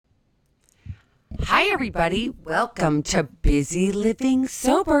Hi, everybody. Welcome to Busy Living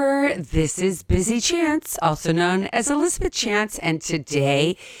Sober. This is Busy Chance, also known as Elizabeth Chance, and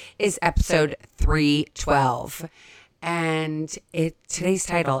today is episode 312. And today's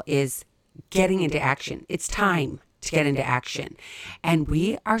title is Getting into Action. It's time to get into action. And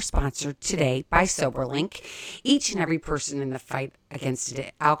we are sponsored today by SoberLink. Each and every person in the fight against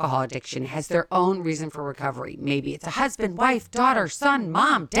alcohol addiction has their own reason for recovery. Maybe it's a husband, wife, daughter, son,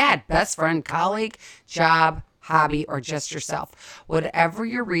 mom, dad, best friend, colleague, job, hobby, or just yourself. Whatever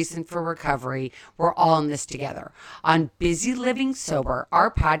your reason for recovery, we're all in this together. On Busy Living Sober,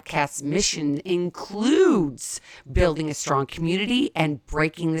 our podcast's mission includes building a strong community and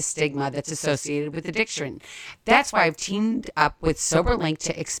breaking the stigma that's associated with addiction. That's why I've teamed up with SoberLink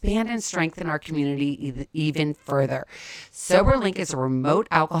to expand and strengthen our community even further. SoberLink is a remote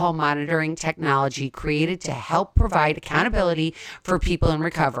alcohol monitoring technology created to help provide accountability for people in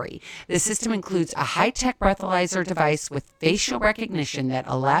recovery. The system includes a high-tech breathalyzer device with facial recognition that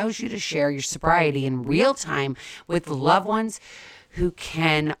allows you to share your sobriety in real time with loved ones who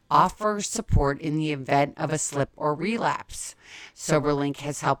can offer support in the event of a slip or relapse. SoberLink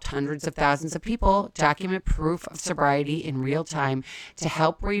has helped hundreds of thousands of people document proof of sobriety in real time to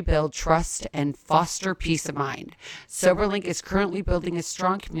help rebuild trust and foster peace of mind. SoberLink is currently building a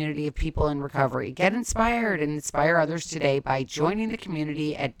strong community of people in recovery. Get inspired and inspire others today by joining the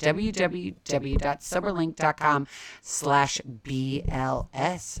community at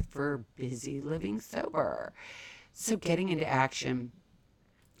www.soberlink.com/BLS for Busy Living Sober. So getting into action,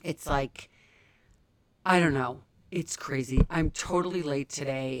 it's like, I don't know. It's crazy. I'm totally late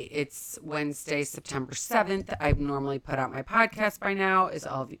today. It's Wednesday, September 7th. I've normally put out my podcast by now, as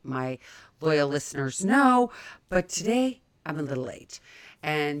all of my loyal listeners know. But today, I'm a little late.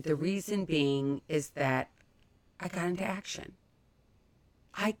 And the reason being is that I got into action.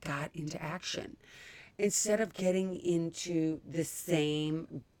 Instead of getting into the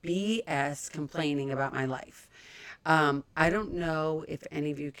same BS complaining about my life. I don't know if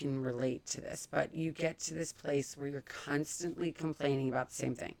any of you can relate to this, but you get to this place where you're constantly complaining about the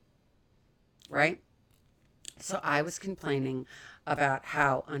same thing, right? So I was complaining about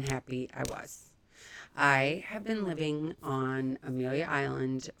how unhappy I was. I have been living on Amelia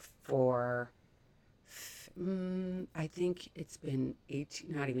Island for, I think it's been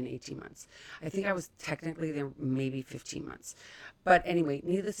 18, not even 18 months. I think I was technically there maybe 15 months. But anyway,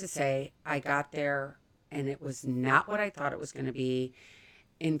 needless to say, I got there and it was not what I thought it was going to be.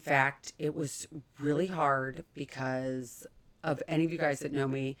 In fact, it was really hard because of any of you guys that know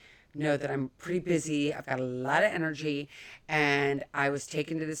me know that I'm pretty busy. I've got a lot of energy, and I was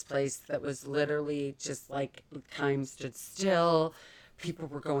taken to this place that was literally just like time stood still. People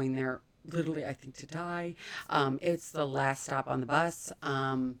were going there literally, I think, to die. It's the last stop on the bus.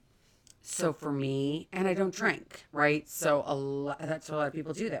 So for me, and I don't drink, right? So that's what a lot of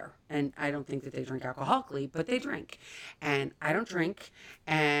people do there. And I don't think that they drink alcoholically, but they drink. And I don't drink,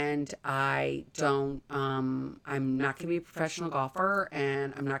 and I don't, I'm not going to be a professional golfer,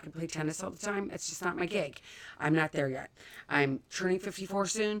 and I'm not going to play tennis all the time. It's just not my gig. I'm not there yet. I'm turning 54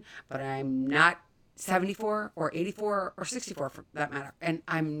 soon, but I'm not 74 or 84 or 64 for that matter. And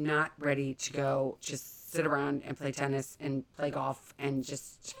I'm not ready to go just sit around and play tennis and play golf and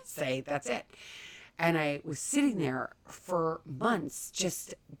just say that's it. And I was sitting there for months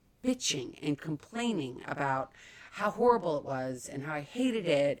just bitching and complaining about how horrible it was and how I hated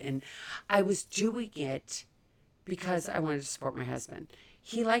it. And I was doing it because I wanted to support my husband.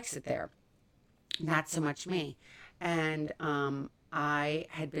 He likes it there, not so much me. And I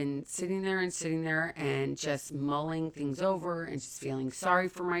had been sitting there and just mulling things over and just feeling sorry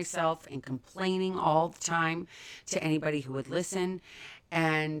for myself and complaining all the time to anybody who would listen.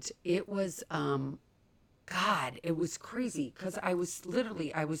 And it was, God, it was crazy because I was so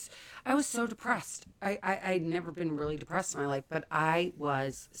depressed. I'd never been really depressed in my life, but I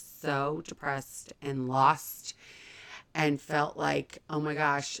was so depressed and lost and felt like, oh my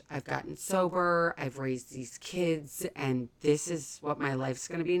gosh, I've gotten sober, I've raised these kids, and this is what my life's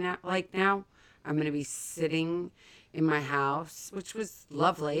going to be like now. I'm going to be sitting in my house, which was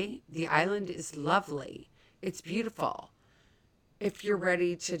lovely. The island is lovely. It's beautiful. If you're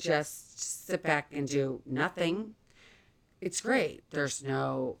ready to just sit back and do nothing, it's great. There's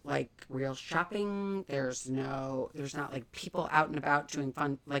no like real shopping. There's not like people out and about doing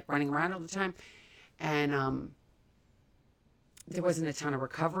fun, like running around all the time. And, there wasn't a ton of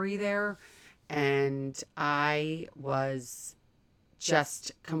recovery there, and I was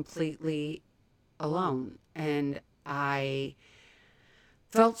just completely alone. And I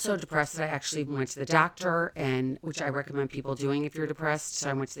felt so depressed that I actually went to the doctor, and which I recommend people doing if you're depressed. So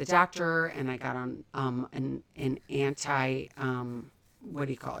I went to the doctor and I got on an anti what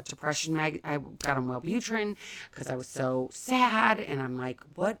do you call it, depression I got on Wellbutrin because I was so sad, and I'm like,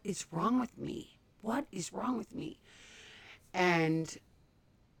 what is wrong with me? What is wrong with me? And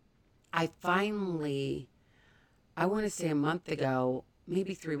I finally, I want to say a month ago,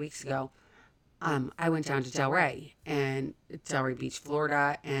 maybe 3 weeks ago, I went down to Delray Beach,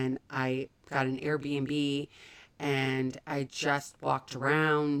 Florida, and I got an Airbnb, and I just walked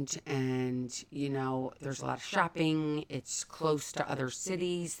around, and, there's a lot of shopping. It's close to other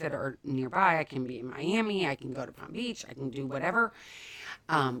cities that are nearby. I can be in Miami. I can go to Palm Beach. I can do whatever.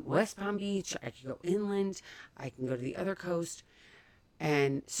 West Palm Beach. I can go inland. I can go to the other coast.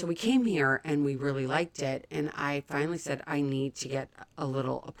 And so we came here and we really liked it. And I finally said, I need to get a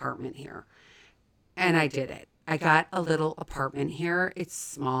little apartment here. And I did it. I got a little apartment here. It's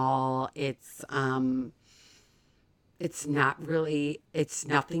small. It's not really, it's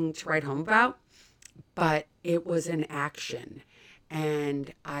nothing to write home about, but it was an action.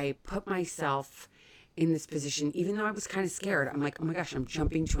 And I put myself in this position, even though I was kind of scared. I'm like, oh my gosh, I'm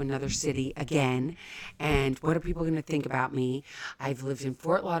jumping to another city again. And what are people going to think about me? I've lived in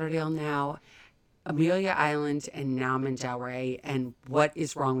Fort Lauderdale now, Amelia Island, and now I'm in Delray, and what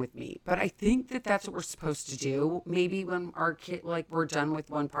is wrong with me? But I think that that's what we're supposed to do. Maybe when our kid, like, we're done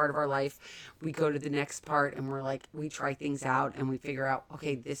with one part of our life, we go to the next part and we're like, we try things out and we figure out,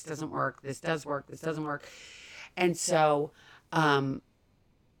 okay, this doesn't work, this does work, this doesn't work. And so,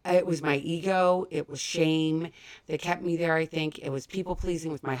 it was my ego, it was shame that kept me there. I think it was people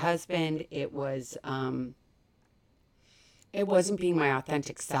pleasing with my husband. It wasn't being my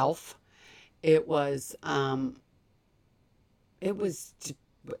authentic self. It was, needless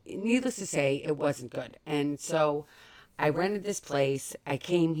to say, it wasn't good. And so I rented this place. I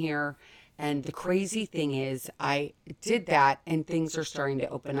came here. And the crazy thing is, I did that and things are starting to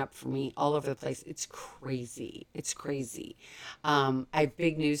open up for me all over the place. It's crazy. It's crazy. I have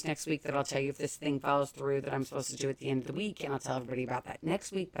big news next week that I'll tell you if this thing follows through that I'm supposed to do at the end of the week. And I'll tell everybody about that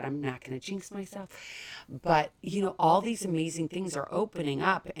next week, but I'm not going to jinx myself. But, all these amazing things are opening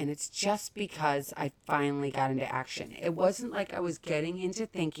up, and it's just because I finally got into action. It wasn't like I was getting into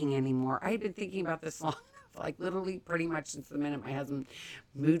thinking anymore. I had been thinking about this long. Like literally pretty much since the minute my husband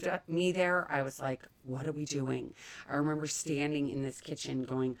moved me there, I was like, what are we doing? I remember standing in this kitchen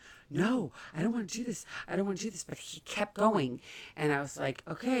going, no, I don't want to do this. I don't want to do this. But he kept going. And I was like,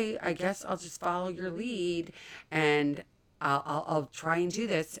 okay, I guess I'll just follow your lead and I'll try and do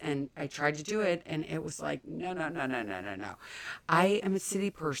this. And I tried to do it. And it was like, no, no, no, no, no, no, no. I am a city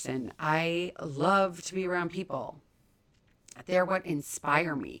person. I love to be around people. They're what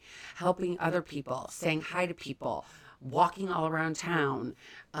inspire me, helping other people, saying hi to people, walking all around town.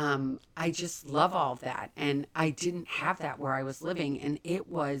 I just love all of that. And I didn't have that where I was living. And it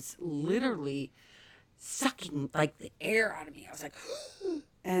was literally sucking like the air out of me. I was like,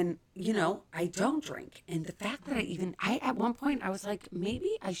 and I don't drink. And the fact that at one point I was like,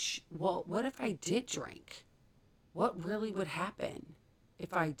 maybe well, what if I did drink? What really would happen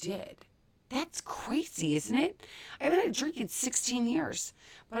if I did? That's crazy, isn't it? I haven't had a drink in 16 years.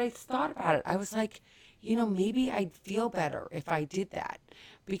 But I thought about it. I was like, maybe I'd feel better if I did that.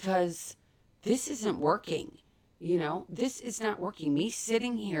 Because this isn't working. This is not working. Me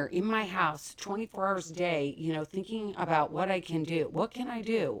sitting here in my house 24 hours a day, thinking about what I can do. What can I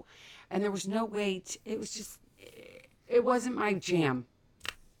do? And there was no way it was just, it wasn't my jam.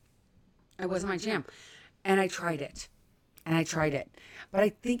 It wasn't my jam. And I tried it. But I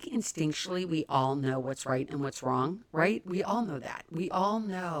think instinctually we all know what's right and what's wrong, right? We all know that. We all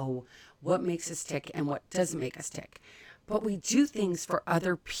know what makes us tick and what doesn't make us tick. But we do things for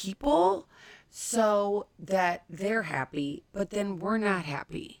other people so that they're happy, but then we're not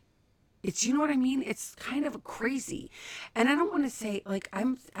happy. You know what I mean? It's kind of crazy. And I don't want to say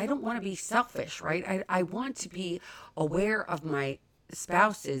I don't want to be selfish, right? I want to be aware of my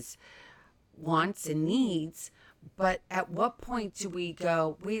spouse's wants and needs. But at what point do we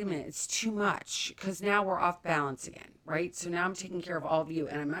go, wait a minute, it's too much? Because now we're off balance again, right? So now I'm taking care of all of you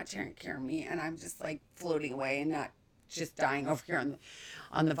and I'm not taking care of me. And I'm just like floating away and not just dying over here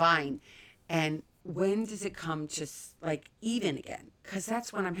on the vine. And when does it come to like even again? Because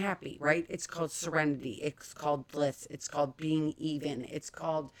that's when I'm happy, right? It's called serenity. It's called bliss. It's called being even. It's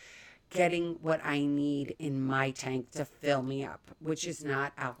called getting what I need in my tank to fill me up, which is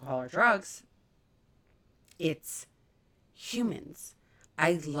not alcohol or drugs. It's humans.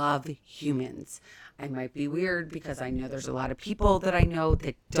 I love humans. I might be weird because I know there's a lot of people that I know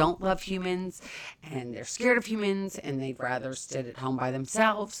that don't love humans and they're scared of humans and they'd rather sit at home by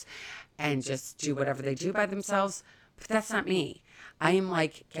themselves and just do whatever they do by themselves. But that's not me. I am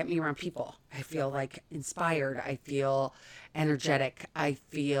like, get me around people. I feel like inspired. I feel energetic. I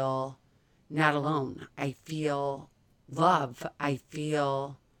feel not alone. I feel love. I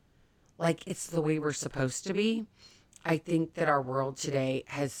feel like it's the way we're supposed to be. I think that our world today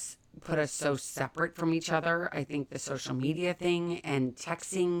has put us so separate from each other. I think the social media thing and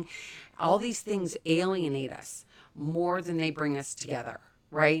texting, all these things alienate us more than they bring us together,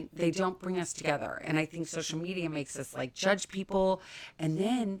 right? They don't bring us together. And I think social media makes us like judge people. And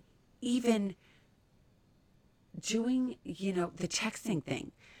then even doing, the texting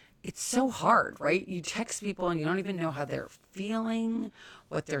thing. It's so hard, right? You text people and you don't even know how they're feeling,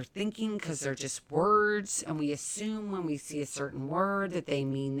 what they're thinking, because they're just words. And we assume when we see a certain word that they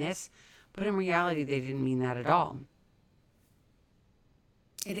mean this. But in reality, they didn't mean that at all.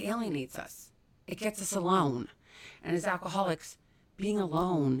 It alienates us. It gets us alone. And as alcoholics, being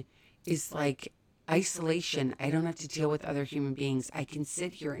alone is like isolation. I don't have to deal with other human beings. I can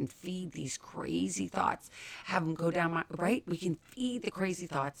sit here and feed these crazy thoughts, have them go down my, right? We can feed the crazy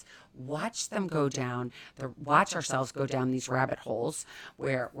thoughts, watch them go down, watch ourselves go down these rabbit holes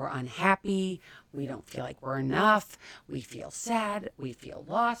where we're unhappy, we don't feel like we're enough, we feel sad, we feel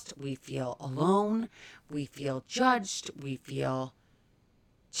lost, we feel alone, we feel judged, we feel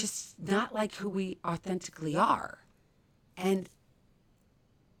just not like who we authentically are. And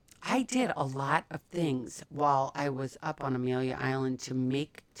I did a lot of things while I was up on Amelia Island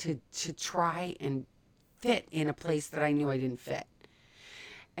to try and fit in a place that I knew I didn't fit.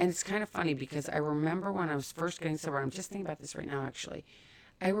 And it's kind of funny because I remember when I was first getting sober, I'm just thinking about this right now actually.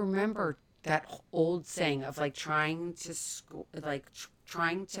 I remember that old saying of like trying to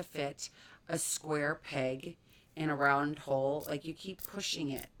fit a square peg in a round hole. Like you keep pushing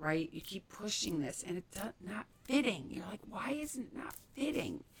it, right? You keep pushing this and it's not fitting. You're like, why isn't it not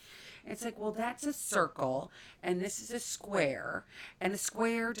fitting? It's like, well, that's a circle and this is a square, and a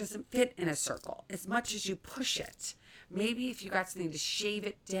square doesn't fit in a circle as much as you push it. Maybe if you got something to shave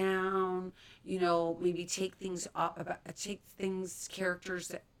it down, maybe take things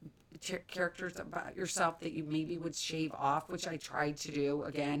characters about yourself that you maybe would shave off, which I tried to do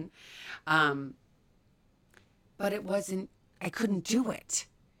again. But I couldn't do it.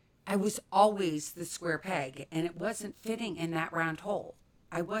 I was always the square peg and it wasn't fitting in that round hole.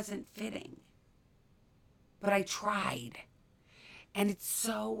 I wasn't fitting, but I tried. And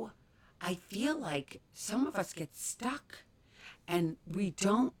I feel like some of us get stuck and we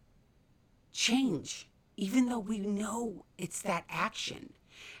don't change, even though we know it's that action.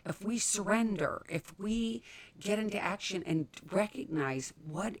 If we surrender, if we get into action and recognize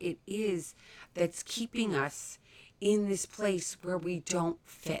what it is that's keeping us in this place where we don't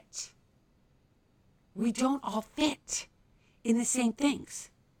fit. We don't all fit in the same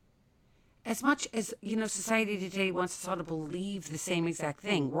things. As much as, society today wants us all to believe the same exact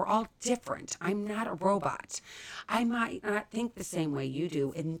thing, we're all different. I'm not a robot. I might not think the same way you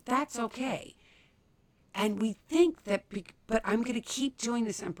do, and that's okay. And we think that, but I'm going to keep doing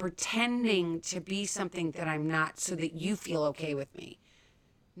this and pretending to be something that I'm not so that you feel okay with me.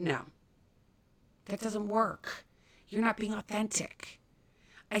 No, that doesn't work. You're not being authentic.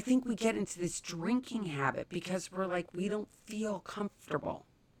 I think we get into this drinking habit because we're like, we don't feel comfortable.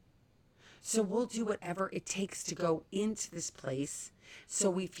 So we'll do whatever it takes to go into this place so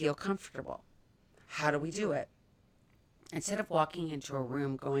we feel comfortable. How do we do it? Instead of walking into a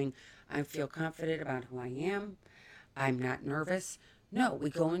room going, I feel confident about who I am, I'm not nervous. No, we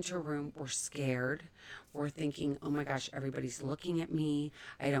go into a room, we're scared. We're thinking, oh my gosh, everybody's looking at me.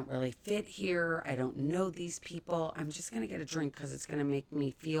 I don't really fit here. I don't know these people. I'm just going to get a drink because it's going to make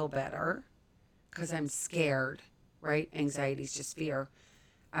me feel better because I'm scared, right? Anxiety is just fear.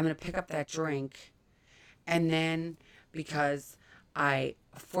 I'm going to pick up that drink. And then because I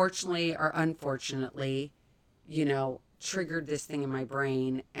fortunately or unfortunately, triggered this thing in my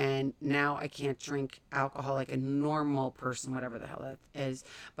brain, and now I can't drink alcohol like a normal person, whatever the hell that is.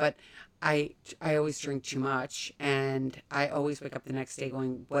 But I always drink too much, and I always wake up the next day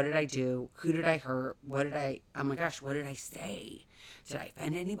going, what did I do? Who did I hurt? Oh my gosh, what did I say? Did I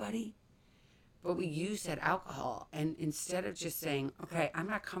offend anybody? But we use that alcohol, and instead of just saying, okay, I'm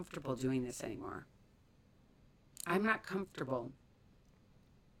not comfortable doing this anymore. I'm not comfortable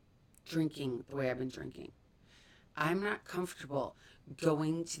drinking the way I've been drinking. I'm not comfortable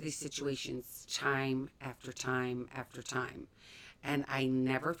going to these situations time after time after time. And I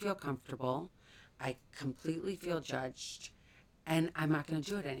never feel comfortable. I completely feel judged. and I'm not going to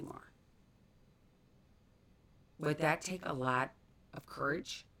do it anymore. Would that take a lot of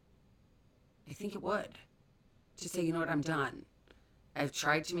courage? I think it would. To say, you know what, I'm done. I've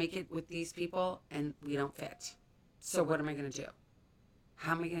tried to make it with these people and we don't fit. So what am I going to do?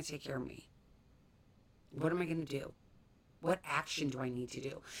 How am I going to take care of me? What am I going to do? What action do I need to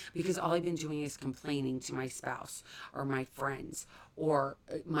do? Because all I've been doing is complaining to my spouse or my friends or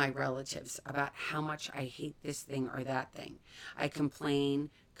my relatives about how much I hate this thing or that thing. I complain,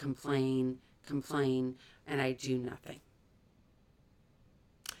 and I do nothing.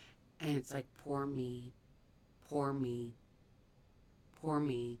 And it's like, poor me, pour me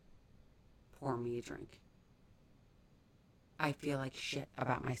a drink. I feel like shit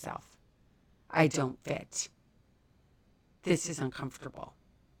about myself. I don't fit. This is uncomfortable.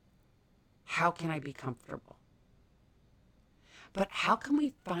 How can I be comfortable? But how can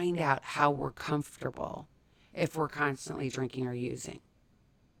we find out how we're comfortable if we're constantly drinking or using?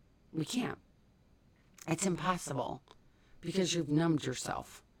 We can't. It's impossible because you've numbed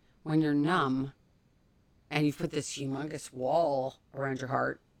yourself. When you're numb and you've put this humongous wall around your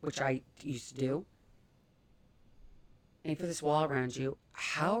heart, which I used to do, and you put this wall around you,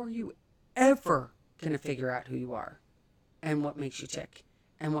 how are you ever going to figure out who you are and what makes you tick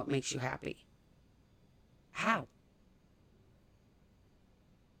and what makes you happy? How?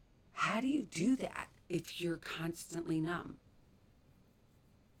 How do you do that if you're constantly numb?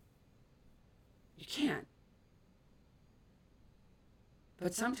 You can't.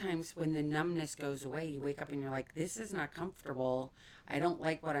 But sometimes when the numbness goes away, you wake up and you're like, this is not comfortable. I don't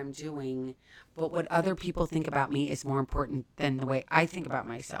like what I'm doing. But what other people think about me is more important than the way I think about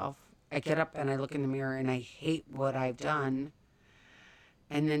myself. I get up and I look in the mirror and I hate what I've done.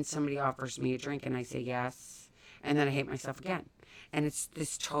 And then somebody offers me a drink and I say yes. And then I hate myself again. And it's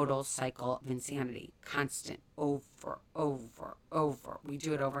this total cycle of insanity. Constant, over. We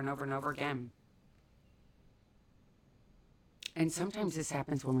do it over and over and over again. And sometimes this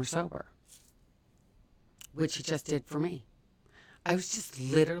happens when we're sober, which it just did for me. I was just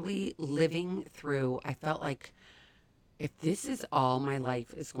literally living through, I felt like if this is all my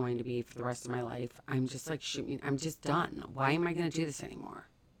life is going to be for the rest of my life, I'm just like, I'm just done. Why am I going to do this anymore?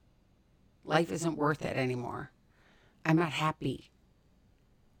 Life isn't worth it anymore. I'm not happy.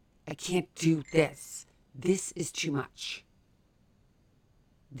 I can't do this. This is too much.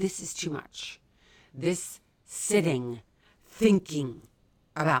 This is too much. This sitting, thinking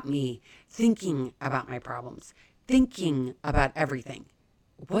about me, thinking about my problems, thinking about everything.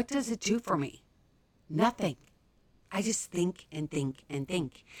 What does it do for me? Nothing. I just think and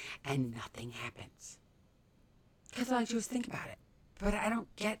nothing happens. Because all I do is think about it. But I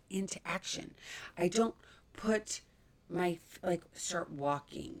don't get into action. I don't put start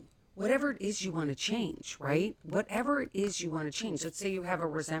walking. Whatever it is you want to change, right? Whatever it is you want to change. Let's say you have a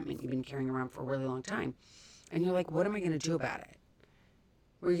resentment you've been carrying around for a really long time. And you're like, what am I going to do about it?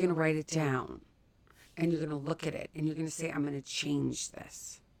 Or you're going to write it down. And you're going to look at it. And you're going to say, I'm going to change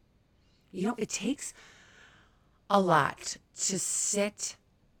this. You know, it takes a lot to sit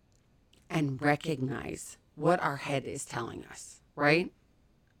and recognize what our head is telling us, right?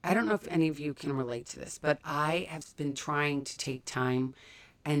 I don't know if any of you can relate to this, but I have been trying to take time,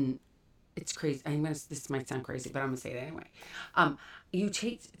 and it's crazy. This might sound crazy, but I'm going to say it anyway. You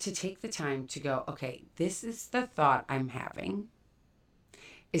take the time to go, okay, this is the thought I'm having.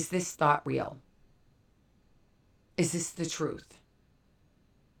 Is this thought real? Is this the truth?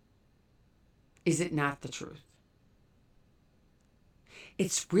 Is it not the truth?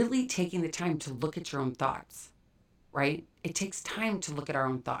 It's really taking the time to look at your own thoughts, right? It takes time to look at our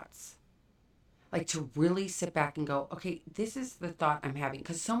own thoughts. Like to really sit back and go, okay, this is the thought I'm having.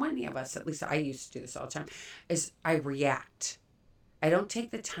 Because so many of us, at least I used to do this all the time, is I react. I don't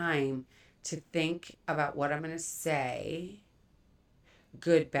take the time to think about what I'm going to say,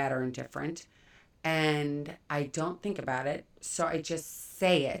 good, bad, or indifferent. And I don't think about it. So I just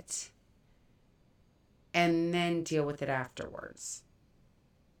say it and then deal with it afterwards.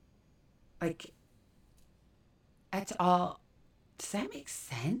 Like, that's all. Does that make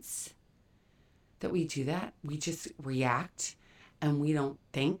sense? That we do that? We just react and we don't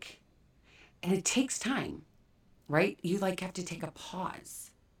think. And it takes time, right? You have to take a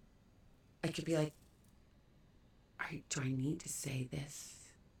pause. I could be like, all right, do I need to say this?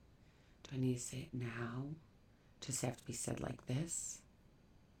 Do I need to say it now? Does it have to be said like this?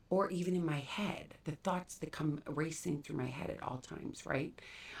 Or even in my head, the thoughts that come racing through my head at all times, right?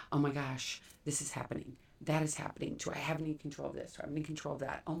 Oh my gosh, this is happening. That is happening. Do I have any control of this? Do I have any control of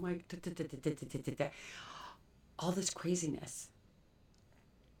that? Oh my, all this craziness.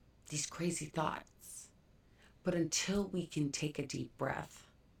 These crazy thoughts. But until we can take a deep breath,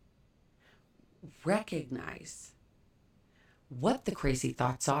 recognize what the crazy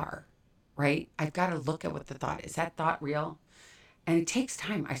thoughts are, right? I've got to look at what the thought is. That thought real? And it takes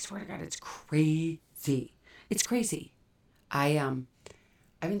time. I swear to God, it's crazy. It's crazy. I've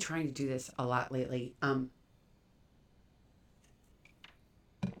been trying to do this a lot lately.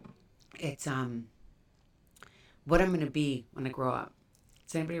 It's what I'm going to be when I grow up.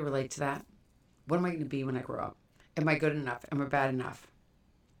 Does anybody relate to that? What am I going to be when I grow up? Am I good enough? Am I bad enough?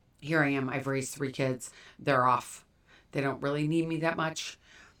 Here I am. I've raised 3 kids. They're off. They don't really need me that much,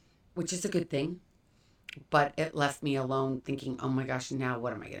 which is a good thing. But it left me alone thinking, oh my gosh, now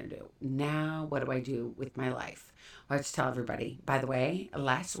what am I going to do? Now what do I do with my life? Well, let's tell everybody. By the way,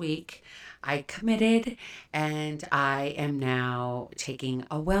 last week I committed and I am now taking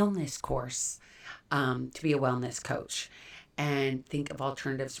a wellness course to be a wellness coach and think of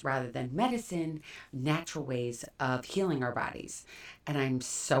alternatives rather than medicine, natural ways of healing our bodies. And I'm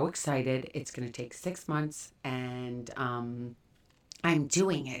so excited. It's going to take 6 months and I'm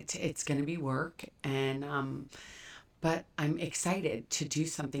doing it. It's going to be work and but I'm excited to do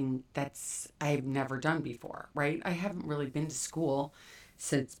something that's I've never done before, right? I haven't really been to school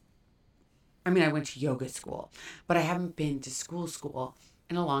since I went to yoga school, but I haven't been to school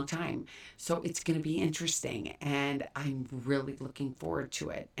in a long time. So it's going to be interesting and I'm really looking forward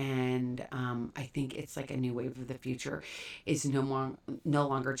to it. And I think it's like a new wave of the future is no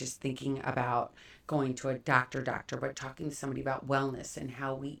longer just thinking about going to a doctor, but talking to somebody about wellness and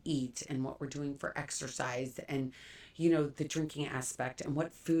how we eat and what we're doing for exercise and the drinking aspect and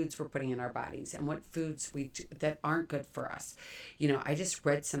what foods we're putting in our bodies and what foods that aren't good for us. I just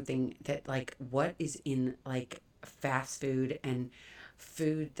read something that like what is in like fast food and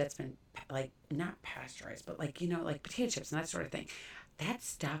food that's been like not pasteurized, but like like potato chips and that sort of thing. That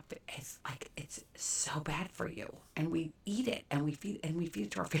stuff is like it's so bad for you, and we eat it and we feed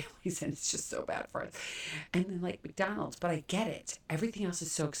it to our families, and it's just so bad for us. And then like McDonald's, but I get it. Everything else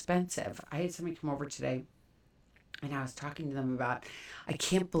is so expensive. I had somebody come over today and I was talking to them about, I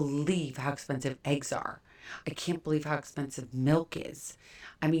can't believe how expensive eggs are. I can't believe how expensive milk is.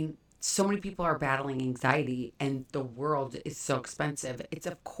 I mean, so many people are battling anxiety and the world is so expensive. It's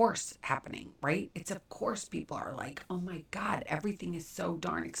of course happening, right? It's of course people are like, oh my God, everything is so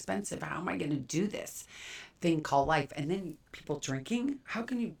darn expensive. How am I going to do this thing called life? And then people drinking, how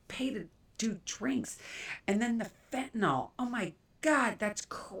can you pay to do drinks? And then the fentanyl, oh my God, that's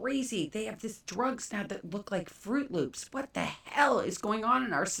crazy. They have these drugs now that look like Fruit Loops. What the hell is going on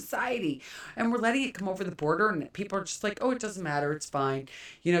in our society? And we're letting it come over the border, and people are just like, oh, it doesn't matter. It's fine.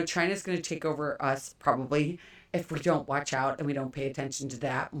 China's going to take over us probably if we don't watch out and we don't pay attention to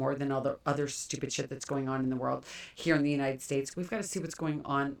that more than all the other stupid shit that's going on in the world. Here in the United States, we've got to see what's going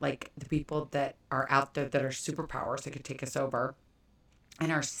on, like the people that are out there that are superpowers that could take us over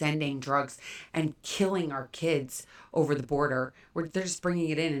and are sending drugs and killing our kids over the border. They're just bringing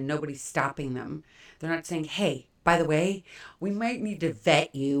it in and nobody's stopping them. They're not saying, hey, by the way, we might need to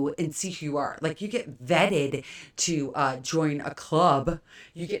vet you and see who you are. Like you get vetted to join a club.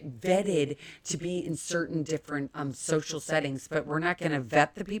 You get vetted to be in certain different social settings, but we're not going to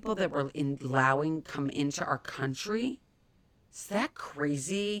vet the people that we're allowing come into our country. Is that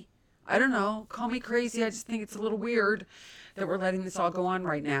crazy? I don't know. Call me crazy. I just think it's a little weird that we're letting this all go on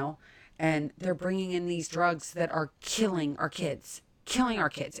right now. And they're bringing in these drugs that are killing our kids. Killing our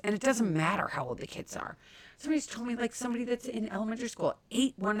kids. And it doesn't matter how old the kids are. Somebody's told me, like somebody that's in elementary school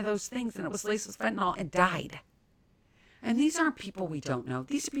ate one of those things and it was laced with fentanyl and died. And these aren't people we don't know.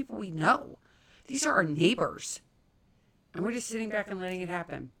 These are people we know. These are our neighbors. And we're just sitting back and letting it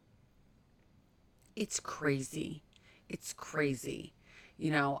happen. It's crazy. It's crazy.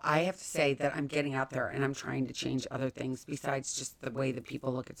 I have to say that I'm getting out there and I'm trying to change other things besides just the way that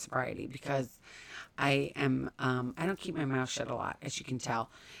people look at sobriety because I don't keep my mouth shut a lot, as you can tell.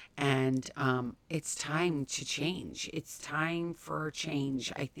 And it's time to change. It's time for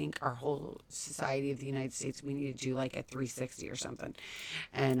change. I think our whole society of the United States, we need to do like a 360 or something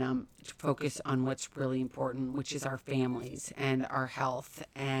and focus on what's really important, which is our families and our health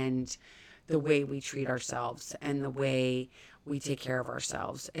and the way we treat ourselves and the way we take care of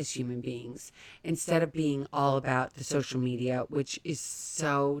ourselves as human beings instead of being all about the social media, which is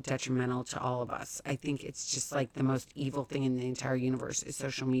so detrimental to all of us. I think it's just like the most evil thing in the entire universe is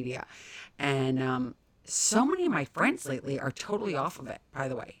social media. And so many of my friends lately are totally off of it, by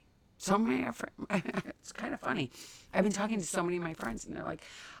the way. So many, it's kind of funny. I've been talking to so many of my friends and they're like,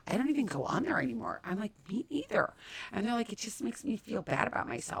 I don't even go on there anymore. I'm like, me neither. And they're like, it just makes me feel bad about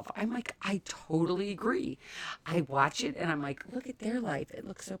myself. I'm like, I totally agree. I watch it and I'm like, look at their life. It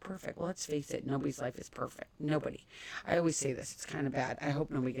looks so perfect. Well, let's face it. Nobody's life is perfect. Nobody. I always say this. It's kind of bad. I hope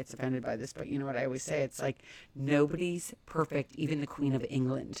nobody gets offended by this, but you know what I always say? It's like, nobody's perfect. Even the Queen of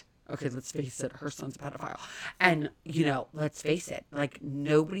England. Okay, let's face it, her son's a pedophile. And, let's face it, like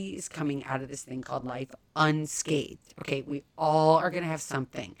nobody is coming out of this thing called life unscathed. Okay, we all are going to have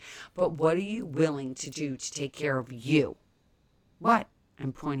something. But what are you willing to do to take care of you? What?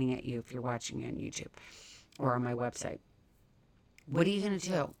 I'm pointing at you if you're watching me on YouTube or on my website. What are you going to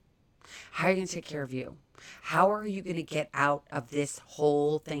do? How are you going to take care of you? How are you going to get out of this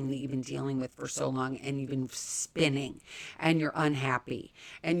whole thing that you've been dealing with for so long and you've been spinning and you're unhappy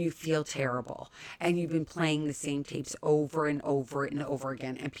and you feel terrible and you've been playing the same tapes over and over and over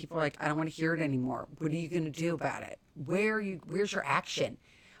again and people are like, I don't want to hear it anymore. What are you going to do about it? Where's your action?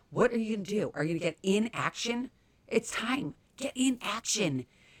 What are you going to do? Are you going to get in action? It's time. Get in action.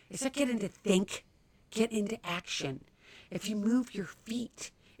 It's not get into think. Get into action. If you move your feet,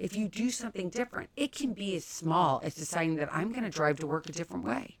 if you do something different, it can be as small as deciding that I'm going to drive to work a different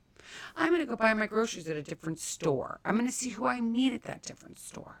way. I'm going to go buy my groceries at a different store. I'm going to see who I meet at that different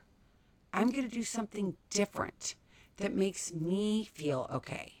store. I'm going to do something different that makes me feel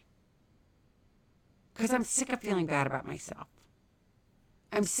okay. Because I'm sick of feeling bad about myself.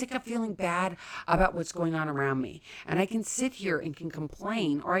 I'm sick of feeling bad about what's going on around me. And I can sit here and can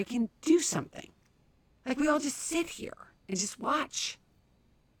complain or I can do something. Like we all just sit here and just watch.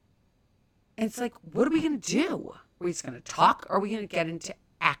 And it's like, what are we going to do? Are we just going to talk or are we going to get into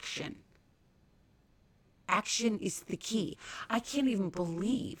action? Action is the key. I can't even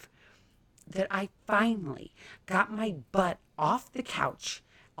believe that I finally got my butt off the couch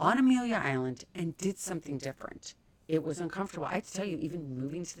on Amelia Island and did something different. It was uncomfortable. I have to tell you, even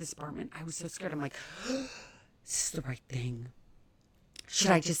moving to this apartment, I was so scared. I'm like, this is the right thing.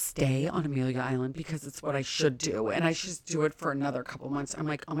 Should I just stay on Amelia Island because it's what I should do? And I should just do it for another couple months. I'm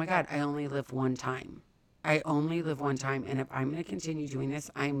like, oh my God, I only live one time. I only live one time. And if I'm going to continue doing this,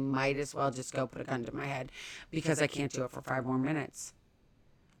 I might as well just go put a gun to my head because I can't do it for 5 more minutes.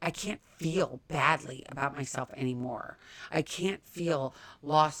 I can't feel badly about myself anymore. I can't feel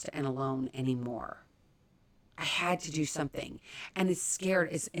lost and alone anymore. I had to do something. And as scared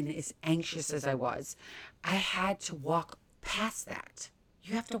and as anxious as I was, I had to walk past that.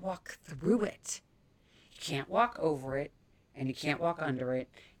 You have to walk through it. You can't walk over it and you can't walk under it.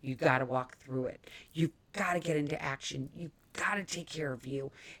 You got to walk through it. You've got to get into action. You've got to take care of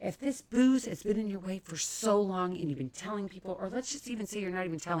you. If this booze has been in your way for so long and you've been telling people, or let's just even say you're not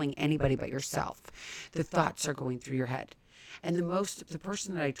even telling anybody but yourself, the thoughts are going through your head. And the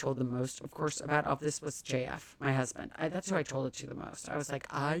person that I told the most, of course, about all this was JF, my husband. That's who I told it to the most. I was like,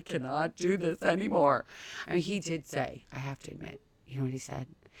 I cannot do this anymore. I mean, he did say, I have to admit, you know what he said?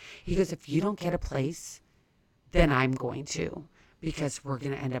 He goes, if you don't get a place, then I'm going to, because we're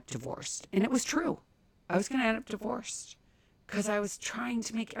going to end up divorced. And it was true. I was going to end up divorced because I was trying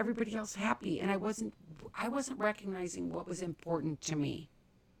to make everybody else happy. And I wasn't recognizing what was important to me.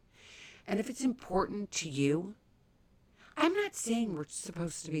 And if it's important to you, I'm not saying we're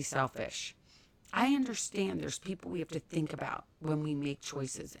supposed to be selfish. I understand there's people we have to think about when we make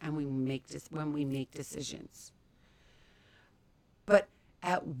choices and when we make decisions. But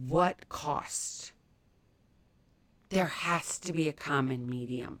at what cost? There has to be a common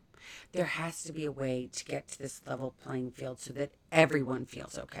medium. There has to be a way to get to this level playing field so that everyone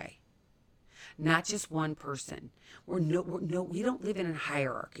feels okay. Not just one person. We don't live in a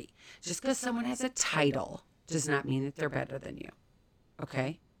hierarchy. Just because someone has a title does not mean that they're better than you.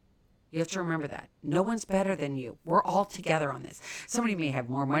 Okay? You have to remember that. No one's better than you. We're all together on this. Somebody may have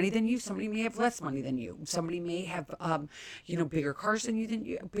more money than you. Somebody may have less money than you. Somebody may have, bigger cars than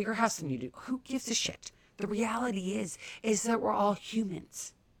you, bigger house than you do. Who gives a shit? The reality is that we're all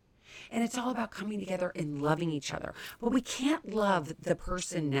humans. And it's all about coming together and loving each other. But we can't love the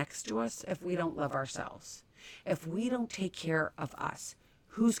person next to us if we don't love ourselves. If we don't take care of us,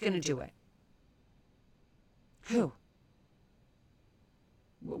 who's going to do it? Who?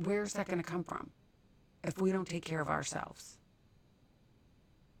 Where's that going to come from if we don't take care of ourselves?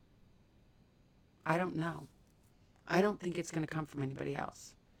 I don't know. I don't think it's going to come from anybody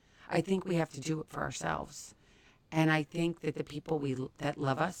else. I think we have to do it for ourselves. And I think that the people that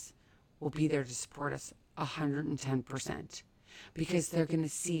love us will be there to support us 110%. because they're going to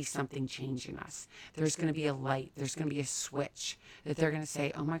see something change in us. There's going to be a light. There's going to be a switch that they're going to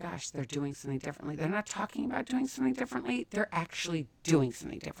say, oh my gosh, they're doing something differently. They're not talking about doing something differently. They're actually doing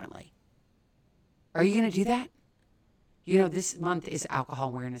something differently. Are you going to do that? You know, this month is Alcohol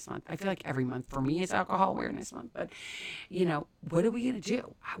Awareness Month. I feel like every month for me is Alcohol Awareness Month. But, you know, what are we going to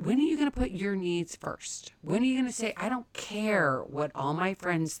do? When are you going to put your needs first? When are you going to say, I don't care what all my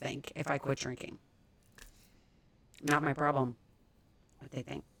friends think if I quit drinking? Not my problem what they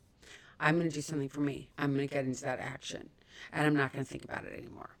think. I'm going to do something for me. I'm going to get into that action. And I'm not going to think about it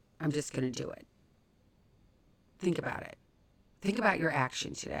anymore. I'm just going to do it. Think about it. Think about your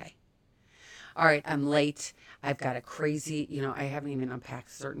action today. All right, I'm late. I've got a crazy, I haven't even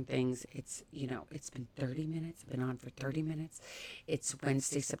unpacked certain things. It's been 30 minutes. I've been on for 30 minutes. It's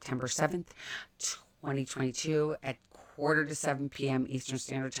Wednesday, September 7th, 2022 at 6:45 p.m. Eastern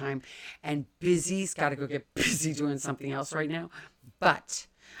Standard Time. And busy's got to go get busy doing something else right now. But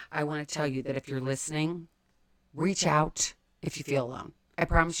I want to tell you that if you're listening, reach out if you feel alone. I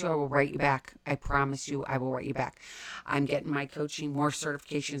promise you I will write you back. I promise you I will write you back. I'm getting my coaching, more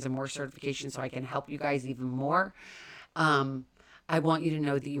certifications so I can help you guys even more. I want you to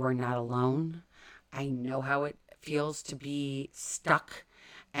know that you are not alone. I know how it feels to be stuck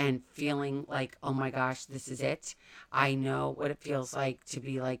and feeling like, oh my gosh, this is it. I know what it feels like to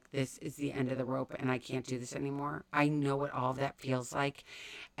be like, this is the end of the rope and I can't do this anymore. I know what all of that feels like,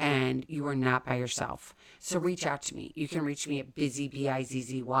 and you are not by yourself. So reach out to me. You can reach me at Bizzy,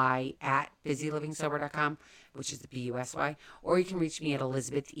 Bizzy, at BusyLivingSober.com, which is the BUSY, or you can reach me at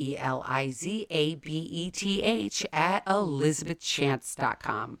Elizabeth, ELIZABETH, at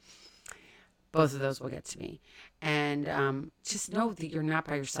ElizabethChance.com. Both of those will get to me. And just know that you're not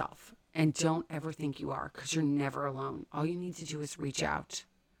by yourself. And don't ever think you are, because you're never alone. All you need to do is reach out.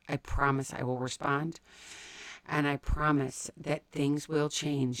 I promise I will respond. And I promise that things will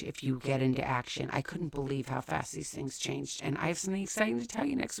change if you get into action. I couldn't believe how fast these things changed. And I have something exciting to tell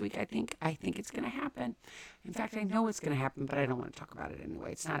you next week. I think it's going to happen. In fact, I know it's going to happen, but I don't want to talk about it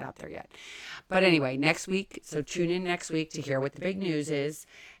anyway. It's not out there yet. But anyway, next week. So tune in next week to hear what the big news is.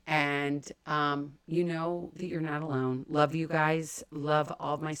 And you know that you're not alone. Love you guys. Love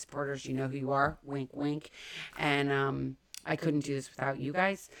all of my supporters. You know who you are. Wink, wink. And I couldn't do this without you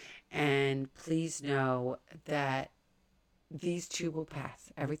guys. And please know that these too will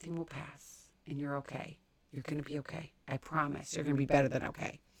pass. Everything will pass. And you're okay. You're going to be okay. I promise. You're going to be better than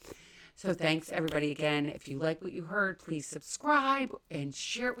okay. So thanks, everybody, again. If you like what you heard, please subscribe and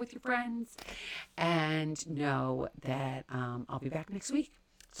share it with your friends. And know that I'll be back next week.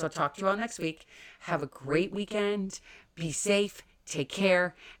 So I'll talk to you all next week. Have a great weekend. Be safe. Take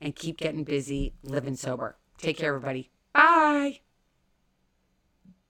care. And keep getting busy living sober. Take care, everybody. Bye.